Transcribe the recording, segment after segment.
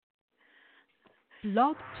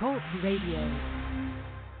Blog Talk Radio.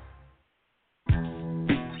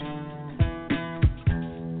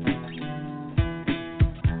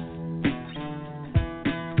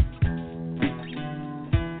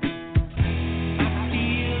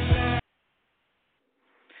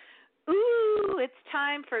 It's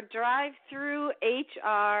time for Drive Through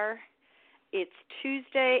HR. It's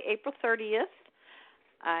Tuesday, April 30th.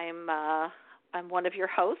 I'm one of your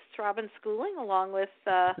hosts, Robin Schooling, along with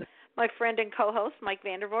my friend and co-host, Mike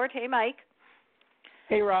Vandervoort. Hey, Mike.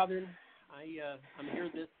 Hey, Robin. I'm here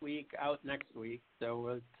this week, out next week. So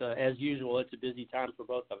it's, as usual, it's a busy time for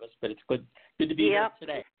both of us, but it's good to be here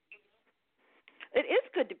today. It is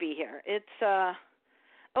good to be here. It's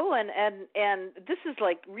and this is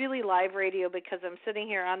like really live radio because I'm sitting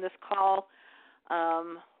here on this call,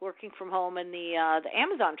 working from home, and the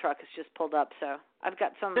Amazon truck has just pulled up. So I've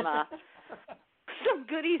got some some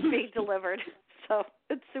goodies being delivered. So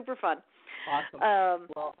it's super fun. Awesome.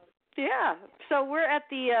 Yeah. So we're at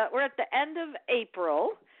the end of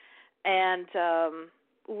April, and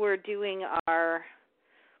we're doing our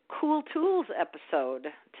Cool Tools episode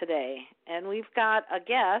today, and we've got a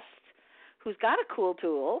guest who's got a cool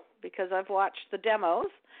tool because I've watched the demos,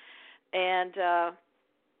 and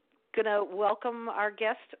going to welcome our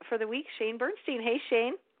guest for the week, Shane Bernstein. Hey,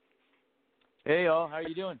 Shane. Hey, y'all. How are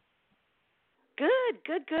you doing?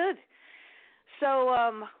 Good. So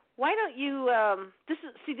why don't you this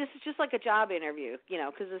is just like a job interview,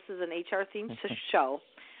 because this is an HR-themed show.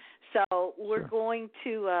 So we're going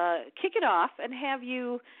to kick it off and have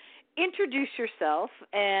you introduce yourself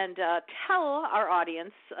and tell our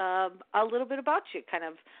audience a little bit about you, kind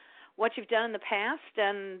of what you've done in the past,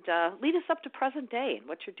 and lead us up to present day and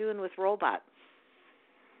what you're doing with Rolebot.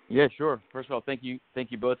 Yeah, sure. First of all, thank you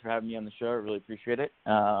both for having me on the show. I really appreciate it.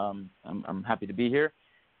 I'm happy to be here.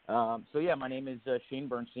 My name is Shane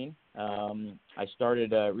Bernstein. I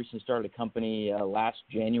recently started a company last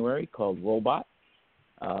January called Rolebot.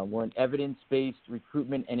 We're an evidence-based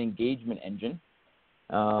recruitment and engagement engine.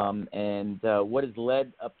 What has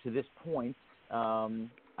led up to this point,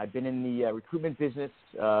 I've been in the recruitment business,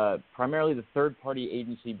 primarily the third-party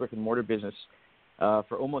agency brick-and-mortar business,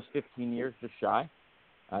 for almost 15 years, just shy.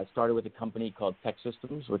 I started with a company called Tech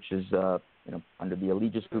Systems, which is under the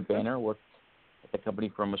Allegis Group banner. Worked at the company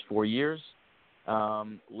for almost 4 years.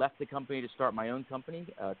 Left the company to start my own company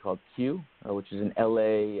called Q, which is an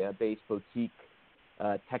LA-based boutique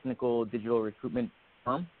technical digital recruitment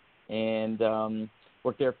firm, and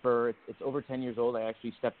worked there it's over 10 years old. I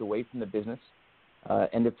actually stepped away from the business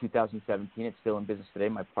end of 2017. It's still in business today.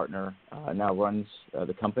 My partner now runs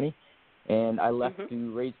the company, and I left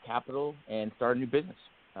to raise capital and start a new business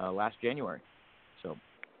last January. So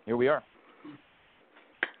here we are.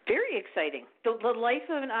 Very exciting. The life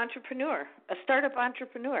of an entrepreneur, a startup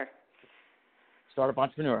entrepreneur. Startup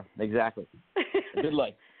entrepreneur, exactly. A good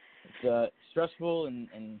life. It's stressful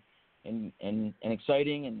and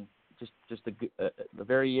exciting, and just a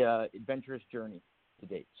very adventurous journey to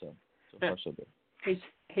date. So far so good.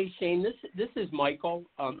 Hey Shane, this is Michael.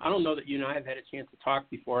 I don't know that you and I have had a chance to talk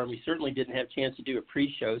before, and we certainly didn't have a chance to do a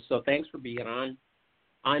pre-show. So thanks for being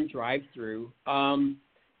on Drive Through.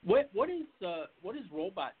 What does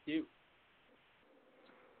Rolebot do?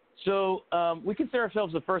 So we consider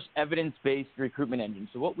ourselves the first evidence-based recruitment engine.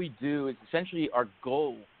 So what we do is essentially our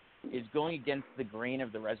goal is going against the grain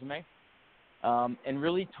of the resume, and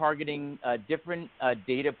really targeting different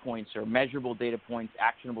data points or measurable data points,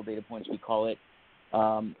 actionable data points we call it,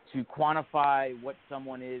 to quantify what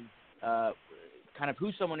someone is, kind of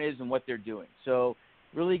who someone is and what they're doing. So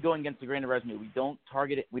really going against the grain of the resume. We don't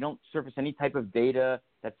target it. We don't surface any type of data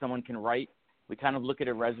that someone can write. We kind of look at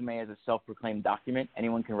a resume as a self-proclaimed document.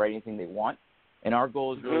 Anyone can write anything they want. And our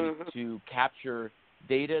goal is really to capture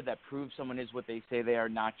data that proves someone is what they say they are,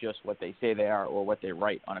 not just what they say they are or what they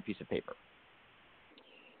write on a piece of paper.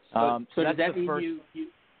 So does that mean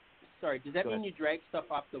does that mean you drag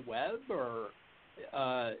stuff off the web, or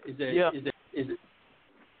is it?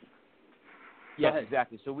 Yeah,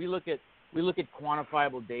 exactly. So we look at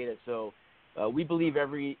quantifiable data. So we believe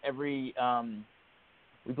every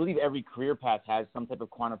career path has some type of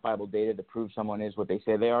quantifiable data to prove someone is what they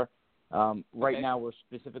say they are. Right now, we're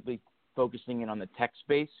specifically focusing in on the tech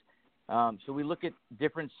space. So we look at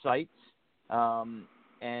different sites,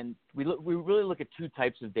 and we really look at two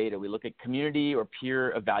types of data. We look at community or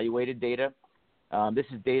peer evaluated data. This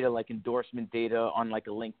is data like endorsement data on like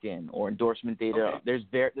a LinkedIn, or endorsement data. Okay.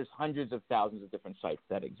 There's hundreds of thousands of different sites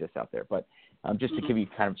that exist out there, but just to give you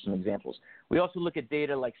kind of some examples. We also look at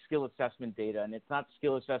data like skill assessment data, and it's not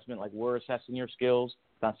skill assessment like we're assessing your skills.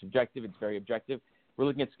 It's not subjective. It's very objective. We're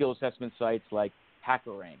looking at skill assessment sites like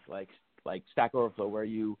HackerRank, like like Stack Overflow, where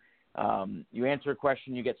you answer a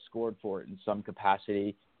question, you get scored for it in some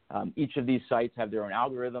capacity. Each of these sites have their own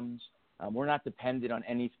algorithms. We're not dependent on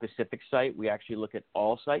any specific site. We actually look at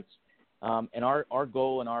all sites. And our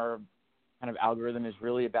goal and our kind of algorithm is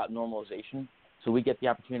really about normalization. So we get the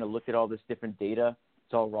opportunity to look at all this different data.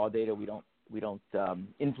 It's all raw data. We don't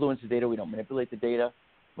influence the data. We don't manipulate the data.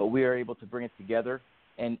 But we are able to bring it together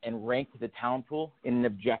and rank the talent pool in an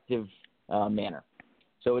objective manner.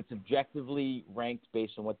 So it's objectively ranked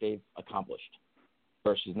based on what they've accomplished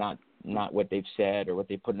versus not what they've said or what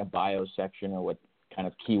they put in a bio section or what kind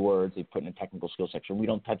of keywords they put in a technical skill section. We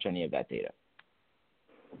don't touch any of that data.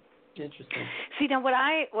 Interesting. See, now what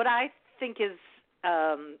I think is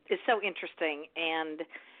so interesting and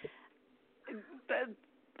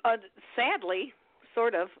sadly,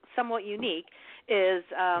 sort of, somewhat unique, is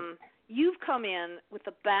you've come in with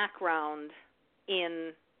a background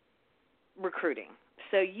in recruiting.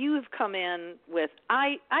 So you've come in with,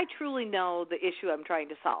 I truly know the issue I'm trying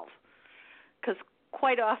to solve. Because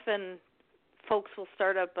quite often folks will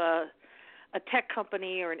start up a tech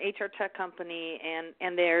company or an HR tech company,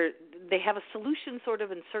 and they have a solution sort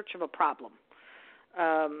of in search of a problem.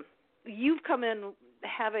 You've come in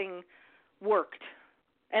having worked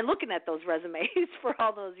and looking at those resumes for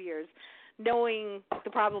all those years, knowing the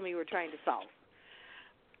problem you were trying to solve.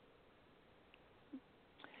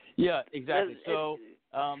 Yeah, exactly. So,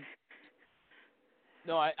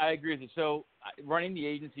 no, I agree with you. So, running the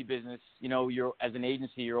agency business, as an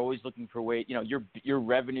agency, you're always looking for ways. Your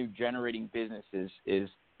revenue generating business is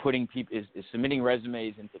putting people is submitting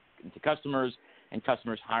resumes into customers, and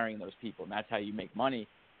customers hiring those people, and that's how you make money.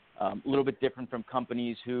 A little bit different from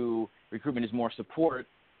companies who recruitment is more support.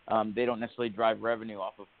 They don't necessarily drive revenue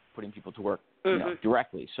off of putting people to work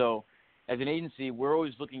directly. So, as an agency, we're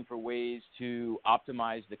always looking for ways to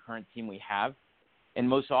optimize the current team we have. And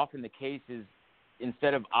most often the case is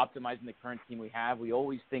instead of optimizing the current team we have, we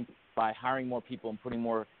always think by hiring more people and putting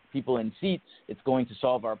more people in seats, it's going to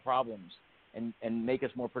solve our problems and make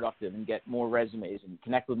us more productive and get more resumes and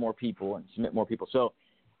connect with more people and submit more people. So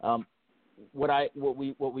what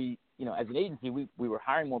we as an agency, we were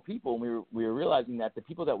hiring more people, and we were realizing that the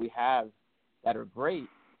people that we have that are great,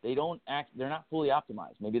 they're not fully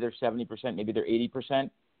optimized. Maybe they're 70%, maybe they're 80%.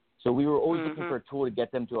 So we were always looking for a tool to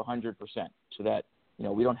get them to 100%, so that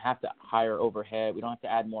we don't have to hire overhead, we don't have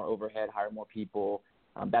to add more overhead, hire more people.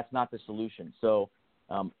 That's not the solution. So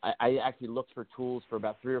I actually looked for tools for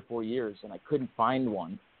about 3 or 4 years, and I couldn't find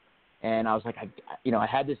one. And I was like, I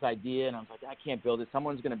had this idea, and I was like, I can't build it.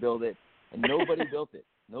 Someone's going to build it, and nobody built it.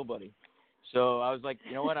 Nobody. So I was like,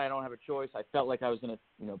 you know what? I don't have a choice. I felt like I was in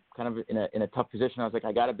a kind of in a tough position. I was like,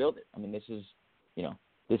 I got to build it. I mean, this is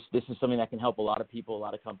this is something that can help a lot of people, a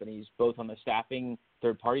lot of companies, both on the staffing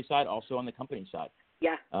third party side, also on the company side.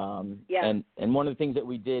 Yeah. And one of the things that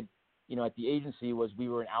we did, at the agency was we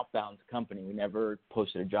were an outbound company. We never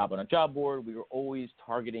posted a job on a job board. We were always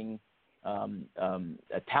targeting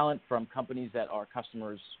a talent from companies that our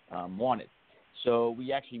customers wanted. So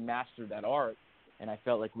we actually mastered that art, and I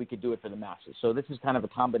felt like we could do it for the masses. So this is kind of a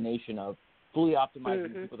combination of fully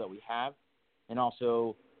optimizing the people that we have, and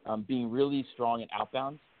also being really strong at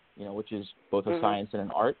outbound, which is both a science and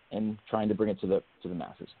an art, and trying to bring it to the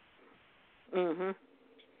masses. Mhm.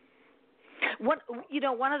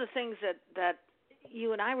 One of the things that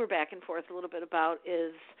you and I were back and forth a little bit about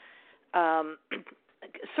is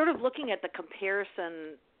sort of looking at the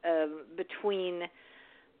comparison between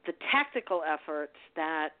the tactical efforts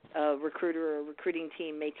that a recruiter or recruiting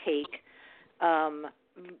team may take,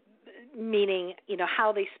 meaning,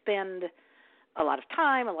 how they spend a lot of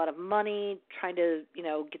time, a lot of money trying to,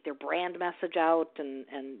 get their brand message out and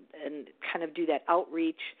kind of do that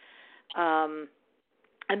outreach.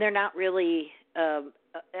 And they're not really as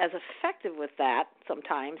effective with that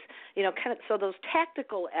sometimes, kind of. So those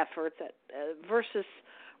tactical efforts versus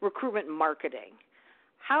recruitment marketing,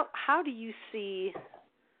 how do you see?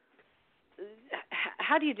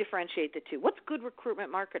 How do you differentiate the two? What's good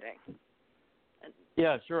recruitment marketing?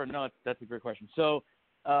 Yeah, sure. No, that's a great question. So,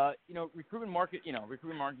 recruitment marketing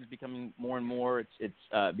is becoming more and more. It's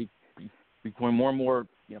becoming more and more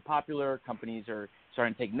popular. Companies are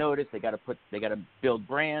starting to take notice. They got to build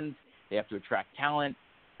brands. They have to attract talent.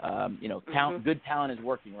 Good talent is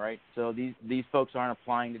working, right? So these folks aren't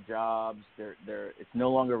applying to jobs. It's no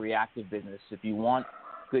longer reactive business. If you want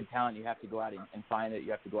good talent, you have to go out and find it.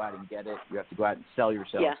 You have to go out and get it. You have to go out and sell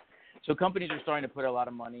yourself. Yeah. So companies are starting to put a lot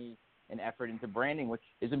of money and effort into branding, which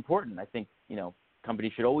is important. I think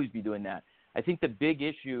companies should always be doing that. I think the big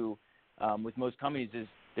issue with most companies is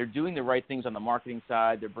they're doing the right things on the marketing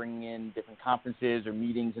side. They're bringing in different conferences or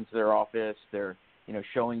meetings into their office. They're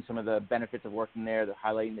showing some of the benefits of working there. They're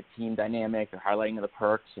highlighting the team dynamic. They're highlighting the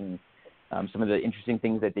perks and some of the interesting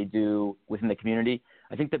things that they do within the community.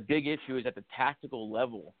 I think the big issue is at the tactical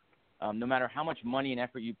level. No matter how much money and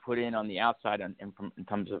effort you put in on the outside in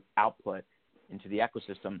terms of output into the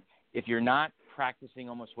ecosystem, if you're not practicing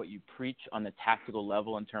almost what you preach on the tactical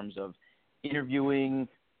level in terms of interviewing,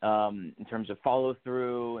 in terms of follow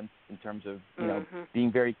through, and in terms of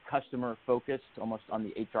being very customer focused, almost on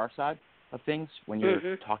the HR side of things when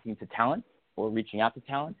you're talking to talent or reaching out to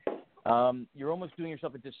talent, you're almost doing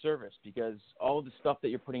yourself a disservice because all of the stuff that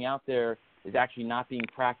you're putting out there is actually not being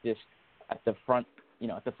practiced at the front,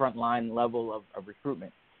 at the front line level of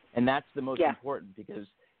recruitment. And that's the most important because,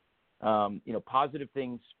 positive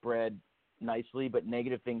things spread nicely, but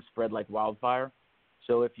negative things spread like wildfire.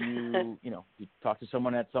 So if you, you talk to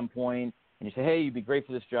someone at some point and you say, hey, you'd be great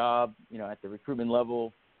for this job, at the recruitment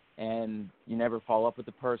level, and you never follow up with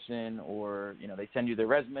the person, or, they send you their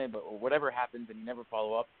resume, or whatever happens and you never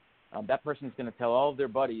follow up, that person's going to tell all of their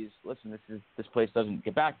buddies, listen, this place doesn't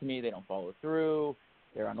get back to me. They don't follow through.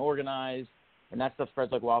 They're unorganized. And that stuff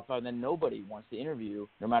spreads like wildfire. And then nobody wants to interview,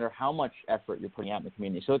 no matter how much effort you're putting out in the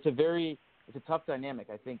community. So it's a tough dynamic.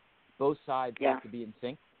 I think both sides have to be in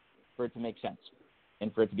sync for it to make sense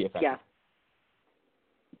and for it to be effective. Yeah.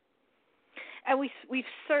 And we've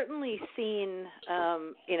certainly seen,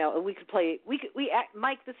 we could play.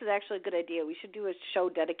 Mike, this is actually a good idea. We should do a show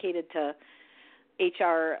dedicated to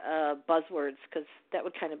HR buzzwords because that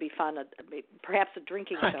would kind of be fun. Perhaps a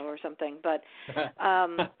drinking show or something. But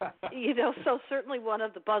so certainly one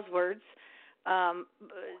of the buzzwords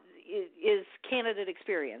is candidate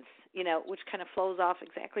experience. Which kind of flows off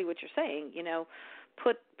exactly what you're saying.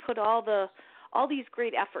 Put all these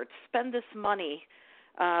great efforts, spend this money.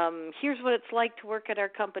 Here's what it's like to work at our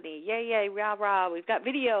company. Yay, yay, rah, rah. We've got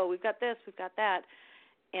video. We've got this. We've got that.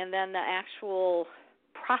 And then the actual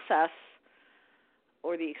process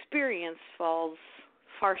or the experience falls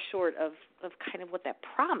far short of kind of what that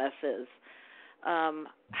promise is.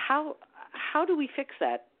 How do we fix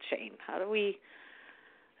that, Shane? How do we?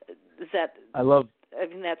 Is that? I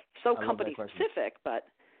mean, that's so company specific, but.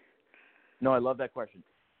 No, I love that question.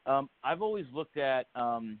 I've always looked at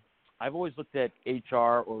HR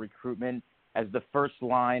or recruitment as the first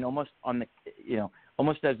line, almost on the,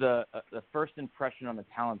 almost as the first impression on the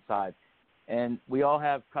talent side. And we all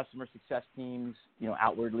have customer success teams,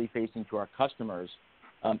 outwardly facing to our customers.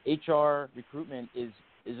 HR recruitment is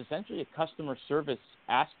essentially a customer service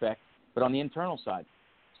aspect, but on the internal side.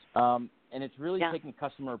 And it's really taking a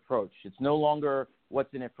customer approach. It's no longer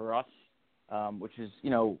what's in it for us, which is,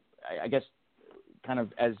 I guess, kind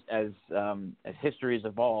of as history has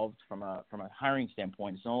evolved from a hiring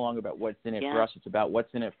standpoint, it's no longer about what's in it for us. It's about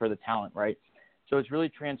what's in it for the talent, right? So it's really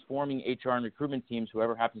transforming HR and recruitment teams,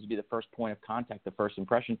 whoever happens to be the first point of contact, the first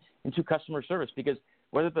impression, into customer service. Because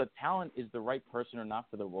whether the talent is the right person or not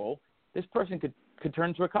for the role, this person could turn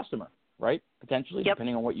into a customer, right? Potentially,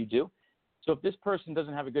 depending on what you do. So if this person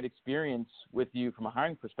doesn't have a good experience with you from a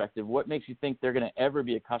hiring perspective, what makes you think they're going to ever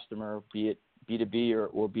be a customer, be it B2B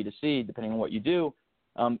or B2C, depending on what you do?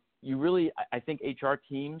 You really, I think HR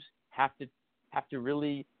teams have to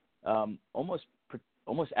really almost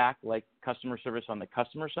act like customer service on the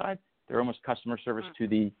customer side. They're almost customer service to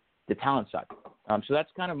the talent side. So that's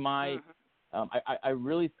kind of my. I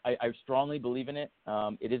strongly believe in it.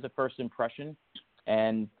 It is a first impression,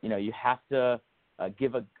 and you have to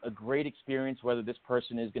give a great experience whether this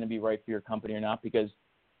person is going to be right for your company or not, because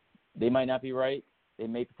they might not be right. They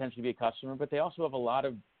may potentially be a customer, but they also have a lot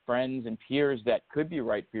of friends and peers that could be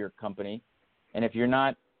right for your company. And if you're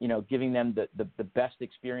not, giving them the best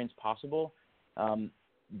experience possible,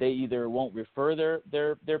 they either won't refer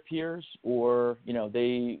their peers, or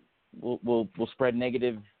they will spread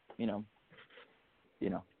negative,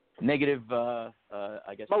 negative, I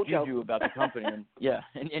guess, juju about the company. And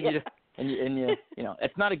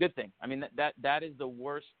it's not a good thing. I mean, that is the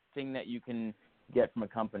worst thing that you can get from a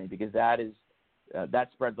company, because that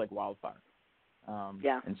spreads like wildfire.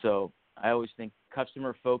 And so I always think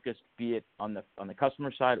customer focused, be it on the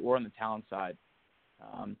customer side or on the talent side,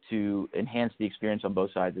 to enhance the experience on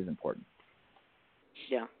both sides is important.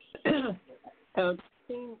 Yeah.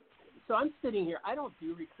 So I'm sitting here. I don't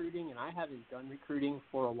do recruiting, and I haven't done recruiting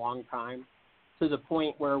for a long time, to the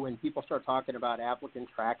point where when people start talking about applicant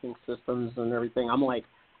tracking systems and everything, I'm like,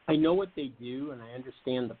 I know what they do and I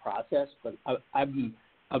understand the process, but I'm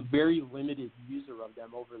a very limited user of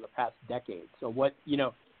them over the past decade. So what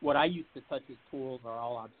I used to touch as tools are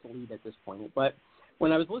all obsolete at this point. But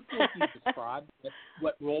when I was listening to you describe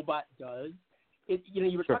what Rolebot does,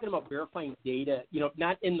 you were talking about verifying data,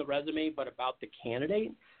 not in the resume, but about the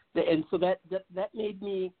candidate. And so that made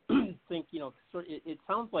me think, it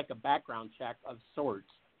sounds like a background check of sorts,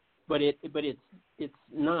 but it's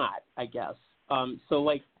not, I guess. So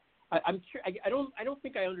like, I'm sure I don't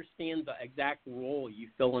think I understand the exact role you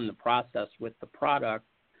fill in the process with the product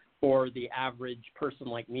for the average person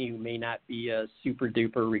like me who may not be a super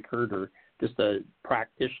duper recruiter, just a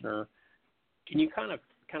practitioner. Can you kind of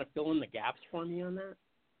fill in the gaps for me on that?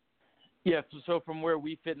 Yeah. So from where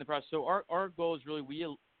we fit in the process, so our goal is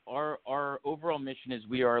really our overall mission is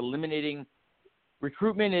we are eliminating.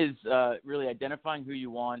 Recruitment is really identifying who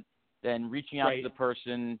you want, then reaching out to the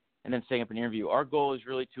person, and then setting up an interview. Our goal is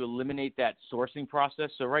really to eliminate that sourcing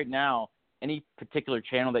process. So right now, any particular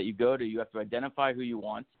channel that you go to, you have to identify who you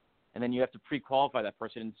want, and then you have to pre-qualify that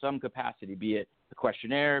person in some capacity, be it a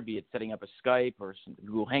questionnaire, be it setting up a Skype or some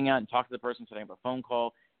Google Hangout and talk to the person, setting up a phone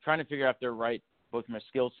call, trying to figure out if they're right, both from a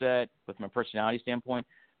skill set, both from a personality standpoint.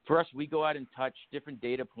 For us, we go out and touch different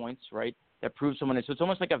data points, right, that prove someone is. So it's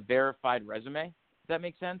almost like a verified resume, if that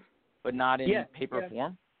makes sense, but not in paper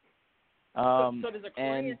form. So does a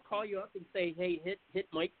client call you up and say, hey, hit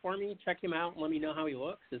Mike for me, check him out, and let me know how he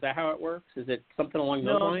looks? Is that how it works? Is it something along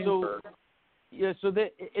those lines? Yeah, so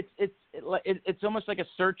it's almost like a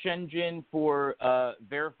search engine for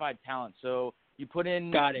verified talent. So you put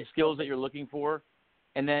in the skills that you're looking for,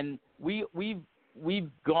 and then we've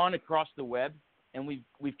gone across the web and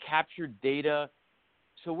we've captured data.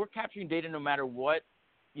 So we're capturing data no matter what,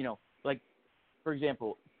 like for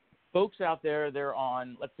example, folks out there, they're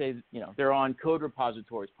on, let's say, they're on code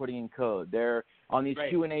repositories, putting in code. They're on these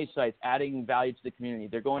Q&A sites, adding value to the community.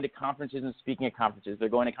 They're going to conferences and speaking at conferences. They're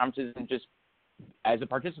going to conferences and just as a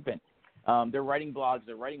participant. They're writing blogs.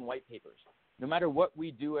 They're writing white papers. No matter what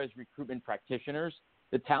we do as recruitment practitioners,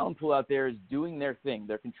 the talent pool out there is doing their thing.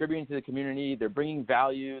 They're contributing to the community. They're bringing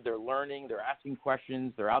value. They're learning. They're asking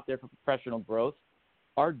questions. They're out there for professional growth.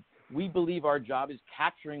 We believe our job is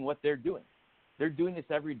capturing what they're doing. They're doing this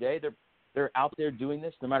every day. They're out there doing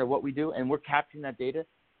this no matter what we do, and we're capturing that data,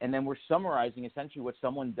 and then we're summarizing essentially what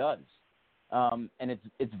someone does. And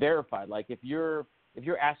it's verified. Like if you're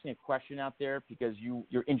asking a question out there because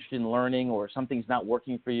you're interested in learning or something's not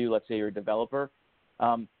working for you, let's say you're a developer,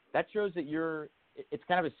 that shows that it's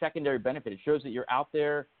kind of a secondary benefit. It shows that you're out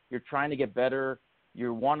there, you're trying to get better,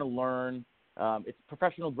 you want to learn. It's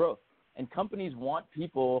professional growth. And companies want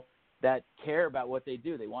people that care about what they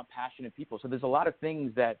do. They want passionate people. So there's a lot of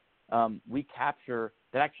things that we capture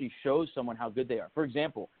that actually shows someone how good they are. For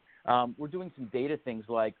example, we're doing some data things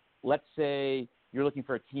like, let's say you're looking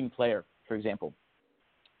for a team player, for example.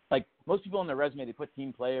 Like most people on their resume, they put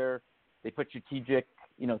team player, they put strategic,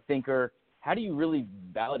 thinker. How do you really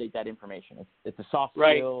validate that information? It's a soft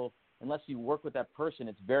skill. Unless you work with that person,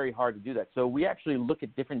 it's very hard to do that. So we actually look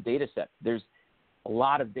at different data sets. There's a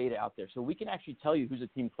lot of data out there. So we can actually tell you who's a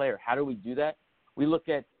team player. How do we do that? We look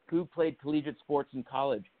at who played collegiate sports in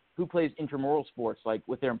college, who plays intramural sports, like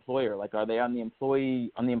with their employer. Like, are they on the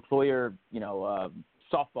employer,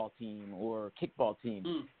 softball team or kickball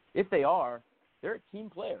team? If they are, they're a team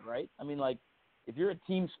player, right? I mean, like, if you're a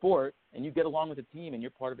team sport and you get along with a team and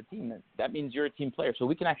you're part of a team, that means you're a team player. So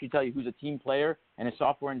we can actually tell you who's a team player and a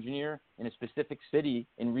software engineer in a specific city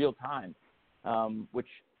in real time, which,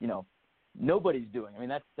 nobody's doing. I mean,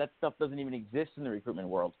 that stuff doesn't even exist in the recruitment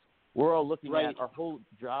world. We're all looking at our whole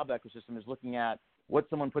job ecosystem is looking at what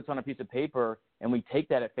someone puts on a piece of paper, and we take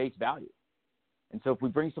that at face value. And so if we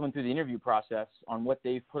bring someone through the interview process on what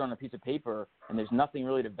they've put on a piece of paper and there's nothing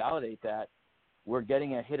really to validate that, we're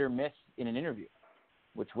getting a hit or miss in an interview,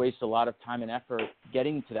 which wastes a lot of time and effort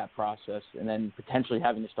getting to that process and then potentially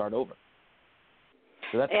having to start over.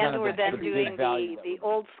 So that's and kind of we're then doing the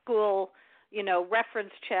old school,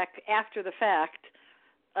 reference check after the fact,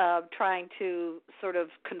 trying to sort of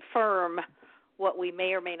confirm what we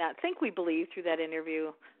may or may not think we believe through that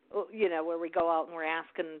interview, where we go out and we're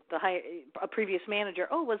asking a previous manager,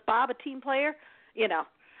 was Bob a team player?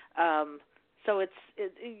 So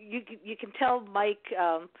you can tell Mike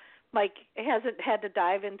hasn't had to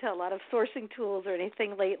dive into a lot of sourcing tools or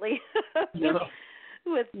anything lately. No.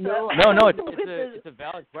 It's a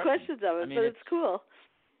valid question. Questions of it, but it's cool.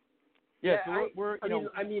 Yeah, so we're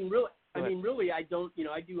really, I don't,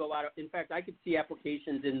 I do a lot of, in fact, I could see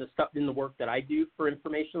applications in the work that I do for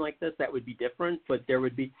information like this that would be different, but there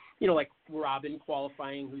would be, like Robin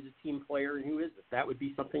qualifying who's a team player and who isn't. That would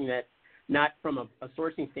be something that, not from a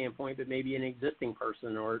sourcing standpoint, but maybe an existing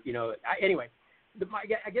person or, anyway.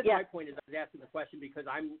 I guess my point is I was asking the question because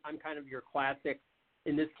I'm kind of your classic.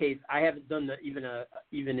 In this case, I haven't done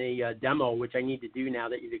even a demo, which I need to do now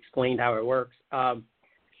that you've explained how it works.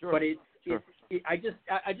 Sure. But I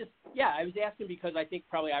was asking because I think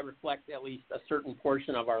probably I reflect at least a certain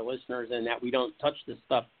portion of our listeners, and that we don't touch this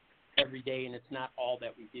stuff every day, and it's not all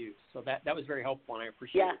that we do. So that was very helpful, and I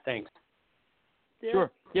appreciate it. Thanks. Yeah.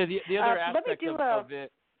 Sure. Yeah. The other aspect of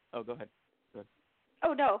it. Oh, go ahead.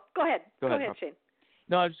 Oh no, go ahead. Go ahead, Shane.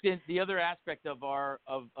 No, I was just getting the other aspect of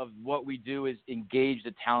what we do is engage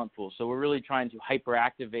the talent pool. So we're really trying to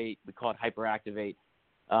hyperactivate. We call it hyperactivate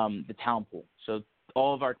the talent pool. So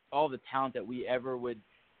all the talent that we ever would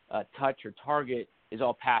touch or target is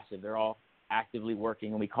all passive. They're all actively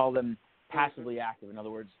working, and we call them passively active. In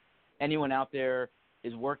other words, anyone out there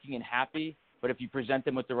is working and happy, but if you present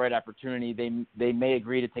them with the right opportunity, they may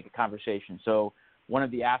agree to take a conversation. So one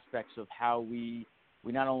of the aspects of how we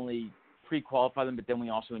not only pre-qualify them, but then we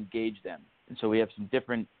also engage them. And so we have some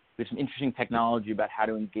interesting technology about how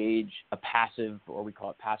to engage a passive, or we call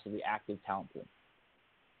it passively active talent pool.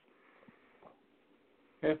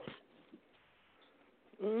 Okay.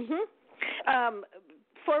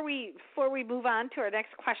 Before we move on to our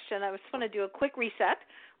next question, I just want to do a quick reset.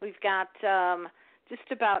 We've got just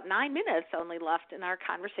about 9 minutes only left in our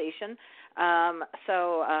conversation.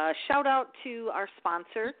 So shout out to our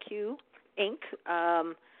sponsor, Q Inc.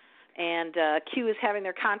 And Q is having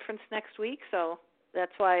their conference next week, so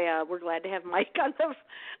that's why we're glad to have Mike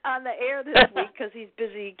on the air this week, because he's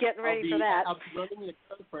busy getting ready for that. I'll be running the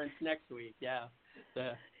conference next week. Yeah.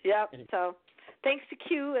 Yep. So thanks to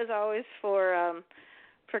Q as always for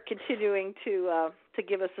continuing to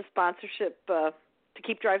give us the sponsorship to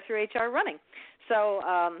keep Drive-Thru HR running. So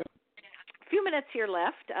a few minutes here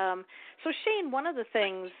left. So Shane, one of the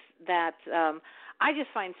things that I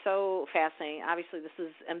just find so fascinating, obviously this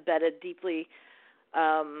is embedded deeply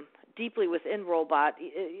within Rolebot,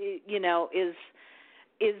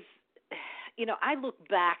 is I look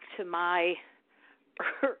back to my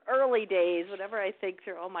early days, whenever I think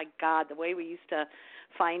through, oh my God, the way we used to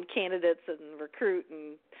find candidates and recruit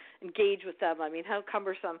and engage with them. I mean, how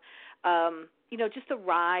cumbersome. Just the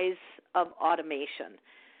rise of automation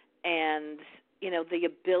and, the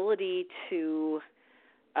ability to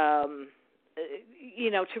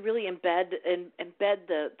really embed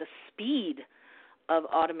the speed of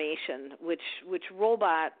automation, which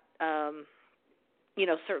Rolebot,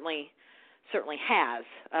 certainly has,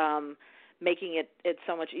 making it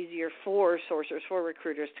so much easier for sourcers, for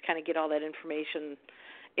recruiters to kind of get all that information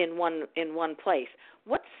in one place.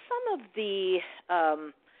 What's some of the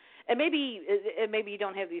and maybe you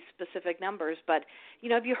don't have these specific numbers, but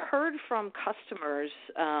have you heard from customers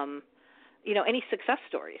any success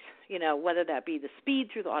stories, whether that be the speed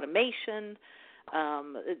through the automation,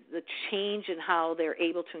 the change in how they're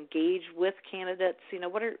able to engage with candidates?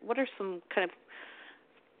 What are some kind of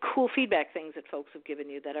cool feedback things that folks have given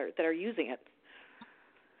you that are using it?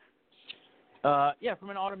 From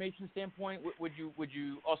an automation standpoint, would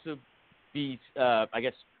you also be,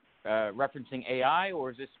 referencing AI,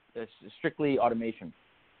 or is this strictly automation?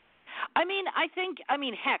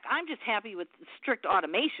 Heck, I'm just happy with strict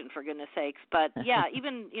automation, for goodness sakes. But yeah,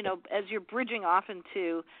 even, as you're bridging off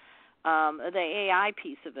into the AI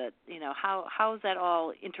piece of it, how is that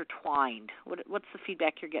all intertwined? What's the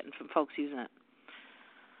feedback you're getting from folks using it?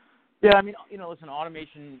 Yeah, listen,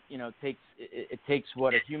 automation, takes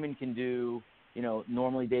what a human can do,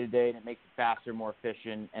 normally day to day, and it makes it faster, more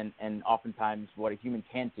efficient, and oftentimes what a human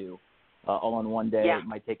can't do all in one day. Yeah. It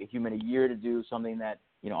might take a human a year to do something that,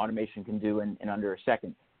 automation can do in under a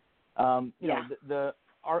second.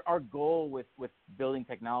 Our goal with building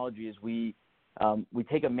technology is we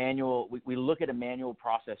take a manual, we look at a manual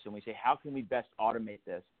process and we say, how can we best automate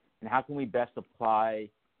this, and how can we best apply,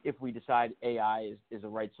 if we decide AI is the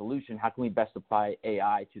right solution, how can we best apply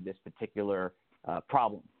AI to this particular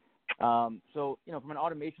problem? From an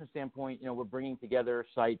automation standpoint, we're bringing together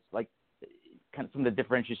sites like kind of some of the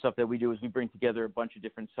differentiating stuff that we do is we bring together a bunch of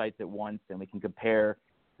different sites at once, and we can compare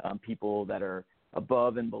people that are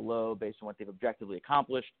above and below based on what they've objectively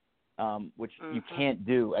accomplished, which you can't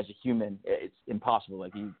do as a human. It's impossible.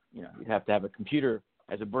 Like you'd have to have a computer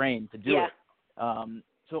as a brain to do it.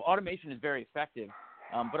 So automation is very effective.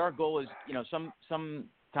 But our goal is,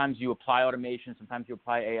 sometimes you apply automation, sometimes you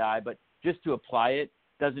apply AI, but just to apply it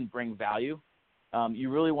doesn't bring value. You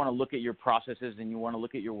really want to look at your processes and you want to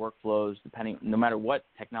look at your workflows, no matter what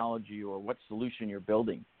technology or what solution you're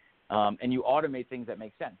building. And you automate things that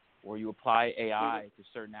make sense, or you apply AI to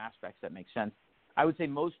certain aspects that make sense. I would say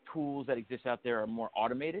most tools that exist out there are more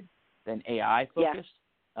automated than AI focused.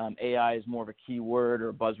 AI is more of a keyword or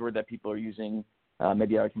a buzzword that people are using.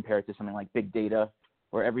 Maybe I would compare it to something like big data,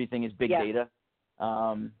 where everything is big data.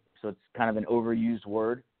 So it's kind of an overused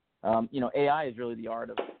word. AI is really the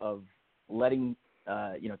art of letting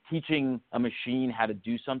teaching a machine how to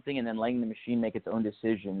do something and then letting the machine make its own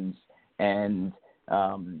decisions and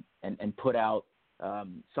put out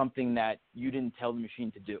something that you didn't tell the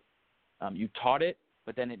machine to do. You taught it,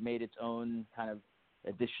 but then it made its own kind of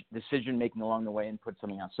decision making along the way and put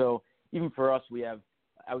something out. So even for us, we have,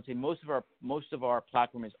 I would say most of our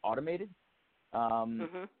platform is automated. And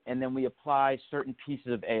then we apply certain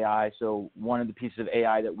pieces of AI. So one of the pieces of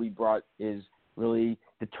AI that we brought is really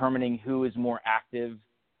determining who is more active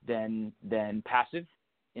than passive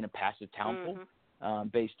in a passive talent pool,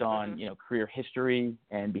 based on career history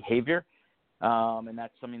and behavior. And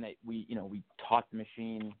that's something that we taught the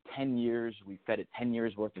machine 10 years. We fed it 10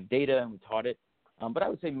 years worth of data and we taught it. But I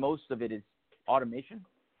would say most of it is automation.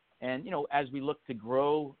 And, as we look to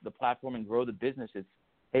grow the platform and grow the business, it's,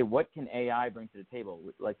 hey, what can AI bring to the table?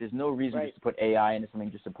 Like, there's no reason just to put AI into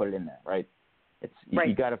something just to put it in there, right? It's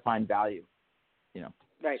you got to find value,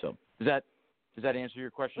 Right. So does that answer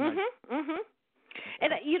your question? And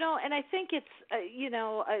and I think it's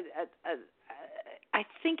I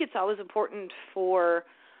think it's always important for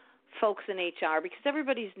folks in HR because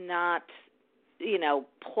everybody's not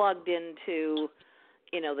plugged into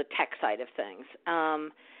the tech side of things,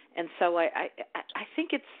 and so I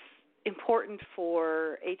think it's important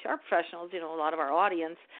for HR professionals, a lot of our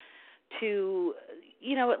audience, to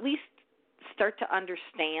at least start to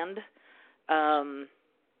understand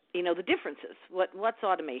the differences. What's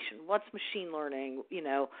automation? What's machine learning?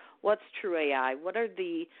 What's true AI? What are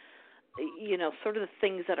the sort of the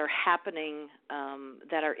things that are happening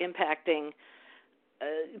that are impacting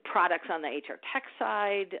products on the HR tech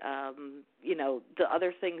side, the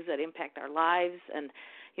other things that impact our lives. And,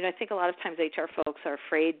 I think a lot of times HR folks are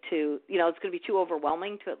afraid to, it's going to be too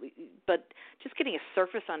overwhelming but just getting a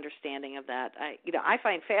surface understanding of that, I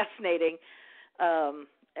find fascinating.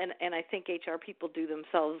 And I think HR people do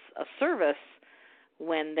themselves a service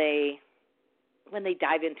when they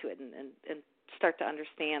dive into it and start to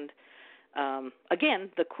understand, again,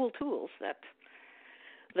 the cool tools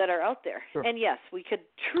that are out there. Sure. And yes, we could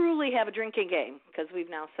truly have a drinking game because we've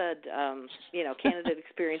now said, candidate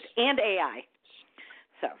experience and AI.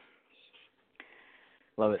 So.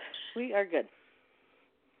 Love it. We are good.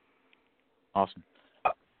 Awesome.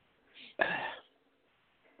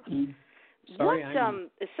 Sorry,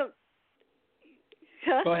 so.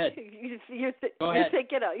 Go ahead. You're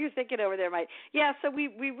thinking over there, Mike. Yeah. So we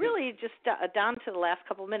really just down to the last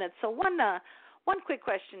couple of minutes. So one quick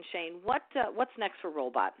question, Shane. What's next for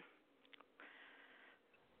Rolebot?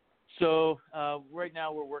 So right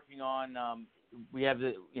now we're working on we have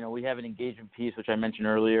an engagement piece which I mentioned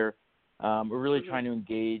earlier. We're really trying to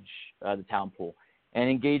engage the talent pool, and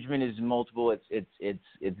engagement is multiple. It's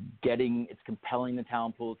compelling the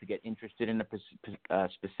talent pool to get interested in a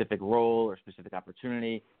specific role or specific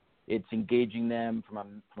opportunity. It's engaging them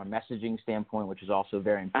from a messaging standpoint, which is also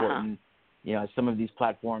very important. As some of these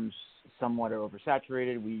platforms somewhat are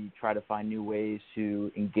oversaturated, we try to find new ways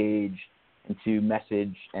to engage and to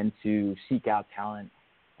message and to seek out talent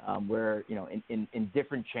where, in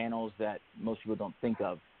different channels that most people don't think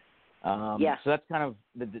of. So that's kind of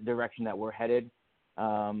the direction that we're headed.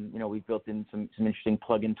 We've built in some interesting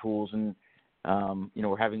plug-in tools, and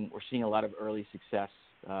we're seeing a lot of early success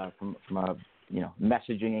from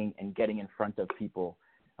messaging and getting in front of people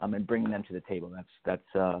and bringing them to the table. That's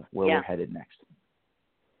where we're headed next.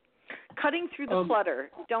 Cutting through the clutter.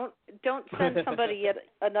 Don't send somebody yet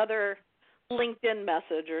another LinkedIn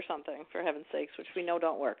message or something, for heaven's sakes, which we know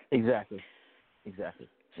don't work. Exactly.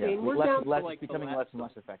 Shane, we're down to it's becoming less and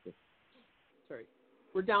less effective. Sorry.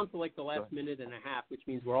 We're down to the last minute and a half, which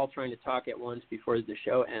means we're all trying to talk at once before the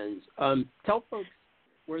show ends. Tell folks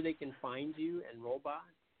where they can find you and Rolebot.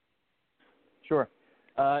 Sure.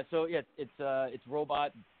 It's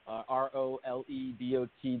Rolebot,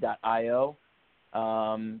 ROLEBOT.io.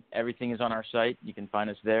 Everything is on our site. You can find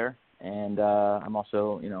us there. And I'm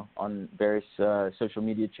also, on various social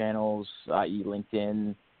media channels, i.e.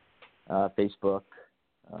 LinkedIn, Facebook,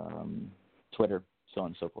 Twitter, so on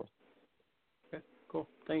and so forth. Okay, cool.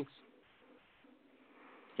 Thanks.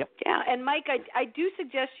 Yep. Yeah, and Mike, I do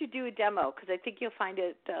suggest you do a demo because I think you'll find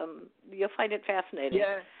it fascinating.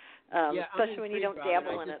 Yeah. Especially when you don't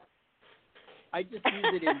dabble in it. I just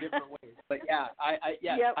use it in different ways, but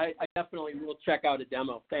I definitely will check out a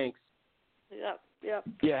demo. Thanks. Yep.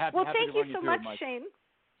 Yeah, happy thank to you run so through much, it, Mike. Shane.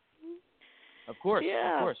 Of course,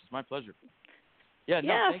 it's my pleasure. Thank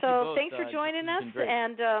you both. Thanks for joining us,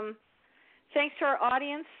 and thanks to our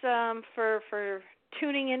audience for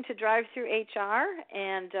tuning in to Drive Through HR,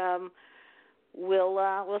 and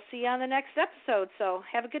we'll see you on the next episode. So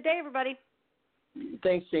have a good day, everybody.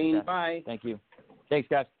 Thanks, Shane. Yeah. Bye. Thank you. Thanks,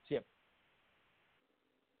 guys. See ya.